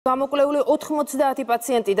გამოკვვეული 90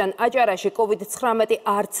 პაციენტიდან აჭარაში კოვიდ-19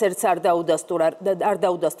 არცერთს არ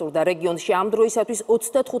დაუდასტურდა რეგიონში ამ დროისათვის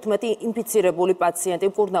 35 ინფიცირებული პაციენტი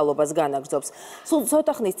მკურნალობას განაგრძობს. სულ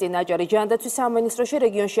ცოტა ხნის წინ აჭარის ჯანდაცვის სამინისტროში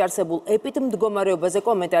რეგიონში არსებულ ეპიდემიოლოგიაზე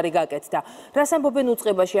კომენტარი გაკეთდა. რას ამბობენ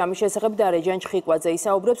უწყებაში ამის შესახებ დარეჯან ჩხიკვაძე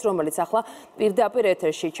ისაუბრებს, რომელიც ახლა პირდაპირ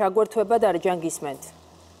ეთერში ჩაგვერთვება. დარეჯან, გისმენთ.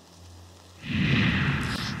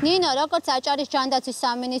 ნინო, როგორც აჭარის ჯანდაცვის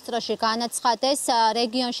სამინისტროში განაცხადეს,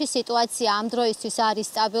 რეგიონში სიტუაცია ამ დროისთვის არის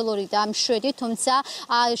სტაბილური და მშვიდი,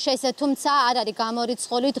 თუმცა არ არის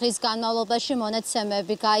გამორიცხული დღის განმავლობაში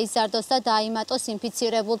მონაცემები გაიზარდოს და დაიმატოს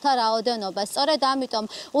ინფიცირებულთა რაოდენობა. სწორედ ამიტომ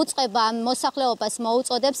უწყება მოსახლეობას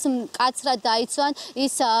მოუწოდებს მკაცრად დაიცვან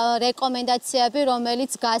ის რეკომენდაციები,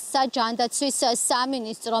 რომელიც გასცა ჯანდაცვის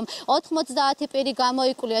სამინისტრომ. 90 პირი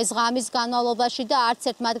გამოიკვლია ეს ღამის განმავლობაში და არც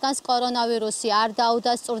ერთ მათგანს კორონავირუსი არ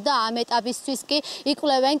დაუდასტურდა. ამ ეტაპისთვის კი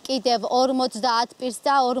იკვლევენ კიდევ 50 პირს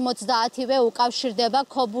და 50-ვე უკავშირდება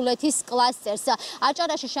ქობულეთის კლასტერს.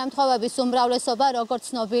 აჭარაში შემთხვევების უმრავლესობა, როგორც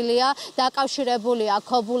ცნობილია, დაკავშირებულია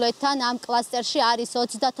ქობულეთთან. ამ კლასტერში არის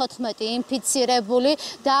 34 ინფიცირებული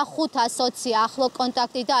და 520 ახლო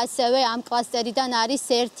კონტაქტი და ასევე ამ კლასტერიდან არის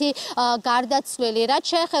ერთი გარდაცვლილი. რაც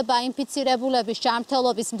შეეხება ინფიცირებულების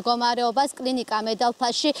ჯანმრთელობის მდგომარეობას, კლინიკა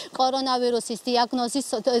მედალფაში კორონავირუსის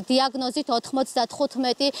დიაგნოზით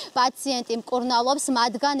 95 პაციენტი მკურნალობს,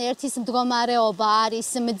 მათგან ერთის მდგომარეობა არის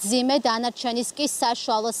მძიმე, დანარჩენის კი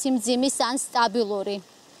საშუალო სიმძიმის ან სტაბილური.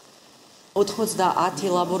 90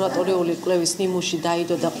 ლაბორატორიული კვლევის ნიმუში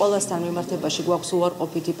დაიდო და ყველასთან მიმართებაში გვაქვს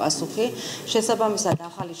უარყოფითი პასუხი. შესაბამისად,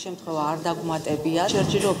 ახალი შემთხვევა არ დაგმატებია.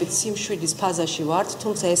 ჯერჯერობით სიმშვიდის ფაზაში ვართ,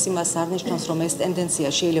 თუმცა ეს იმას არ ნიშნავს, რომ ეს ტენდენცია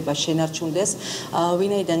შეიძლება შენარჩუნდეს.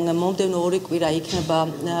 ვინაიდან მომდევნო 2 კვირა იქნება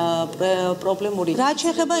პრობლემური. რაც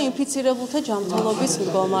შეეხება ინფიცირებულთა ჯანმრთელობის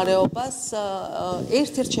მდგომარეობას,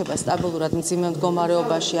 ერთ-ერთ რჩება სტაბილურად მძიმე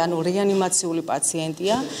მდგომარეობაში, ანუ რეანიმაციული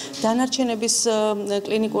პაციენტია. დანარჩენების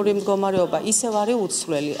კლინიკური მდგომარეობა ისევ არის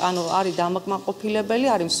უცვლელი, ანუ არის დამაკმაყოფილებელი,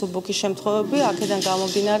 არის მსუბუქი შემთხვევები, აქედან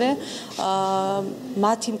გამომდინარე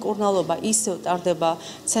მათი მკურნალობა ისევ ტარდება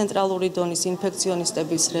ცენტრალური დონის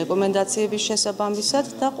ინფექციონისტების რეკომენდაციების შესაბამისად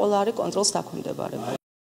და ყველა არის კონტროლს დაქვემდებარებული.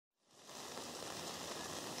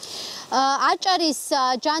 აჭარის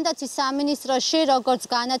ჯანდაცვის სამინისტროში, როგორც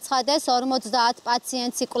განაცხადეს, 50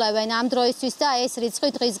 პაციენტს იკვლევენ ამ დროისთვის და ეს რიცხვი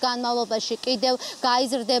დღის განმავლობაში კიდევ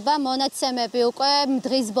გაიზრდება. მონაცემები უკვე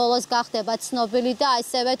დღის ბოლოს გახდება ცნობილი და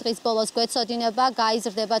ასევე დღის ბოლოს გვეცოდინება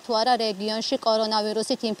გაიზრდება თუ არა რეგიონში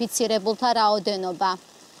კორონავირუსით ინფიცირებულთა რაოდენობა.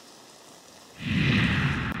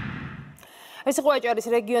 ეს იყო აჭარის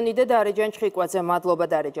რეგიონი და დარეჯან ჩხიკვაძე. მადლობა,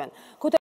 დარეჯან.